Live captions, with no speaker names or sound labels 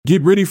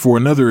Get ready for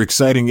another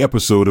exciting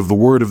episode of the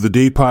Word of the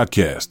Day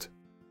podcast.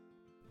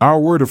 Our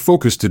word of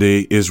focus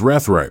today is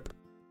Rathripe.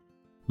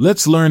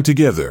 Let's learn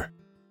together.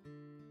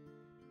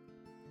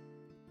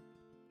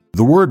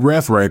 The word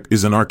Rathripe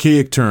is an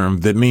archaic term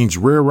that means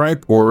rare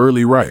ripe or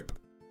early ripe.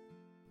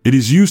 It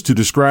is used to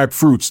describe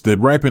fruits that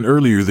ripen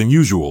earlier than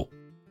usual.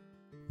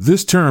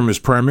 This term is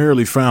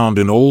primarily found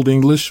in Old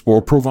English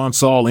or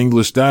Provençal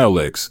English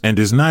dialects and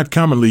is not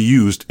commonly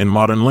used in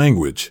modern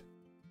language.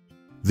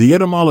 The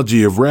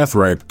etymology of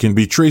Rathripe can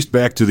be traced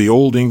back to the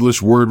Old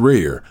English word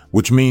rare,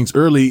 which means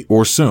early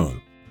or soon.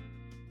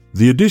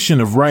 The addition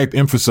of ripe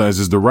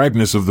emphasizes the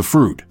ripeness of the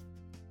fruit.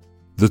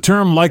 The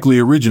term likely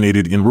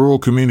originated in rural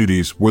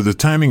communities where the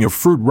timing of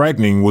fruit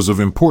ripening was of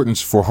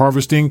importance for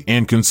harvesting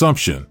and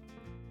consumption.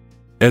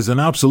 As an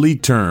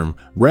obsolete term,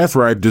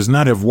 Rathripe does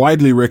not have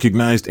widely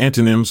recognized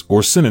antonyms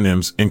or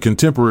synonyms in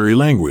contemporary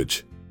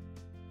language.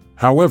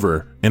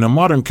 However, in a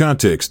modern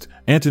context,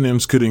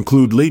 antonyms could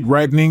include late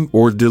ripening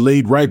or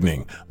delayed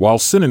ripening, while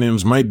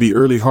synonyms might be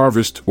early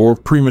harvest or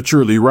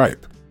prematurely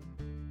ripe.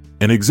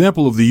 An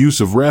example of the use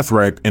of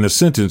Rathripe in a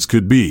sentence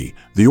could be,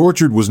 "The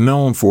orchard was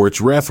known for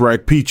its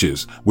Rathripe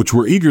peaches, which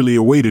were eagerly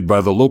awaited by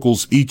the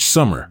locals each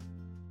summer."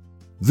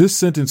 This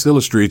sentence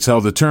illustrates how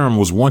the term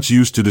was once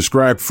used to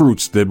describe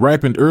fruits that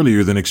ripened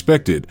earlier than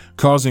expected,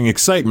 causing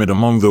excitement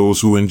among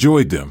those who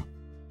enjoyed them.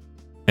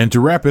 And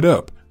to wrap it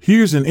up,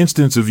 here's an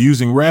instance of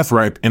using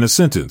Rathripe in a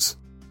sentence.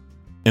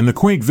 In the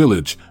quaint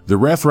village, the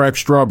Rathripe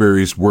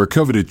strawberries were a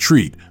coveted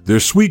treat, their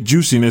sweet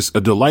juiciness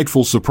a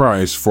delightful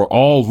surprise for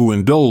all who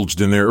indulged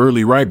in their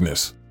early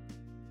ripeness.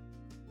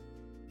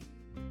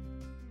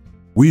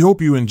 We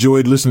hope you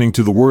enjoyed listening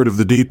to the Word of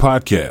the Day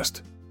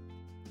podcast.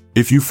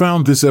 If you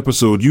found this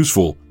episode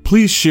useful,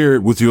 please share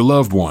it with your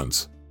loved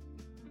ones.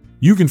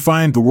 You can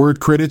find the word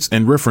credits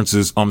and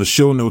references on the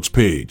show notes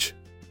page.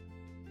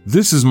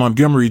 This is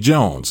Montgomery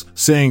Jones,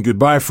 saying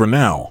goodbye for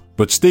now,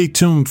 but stay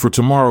tuned for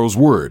tomorrow's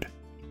word.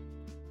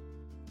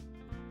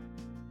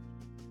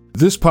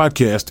 This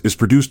podcast is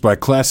produced by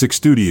Classic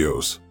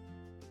Studios.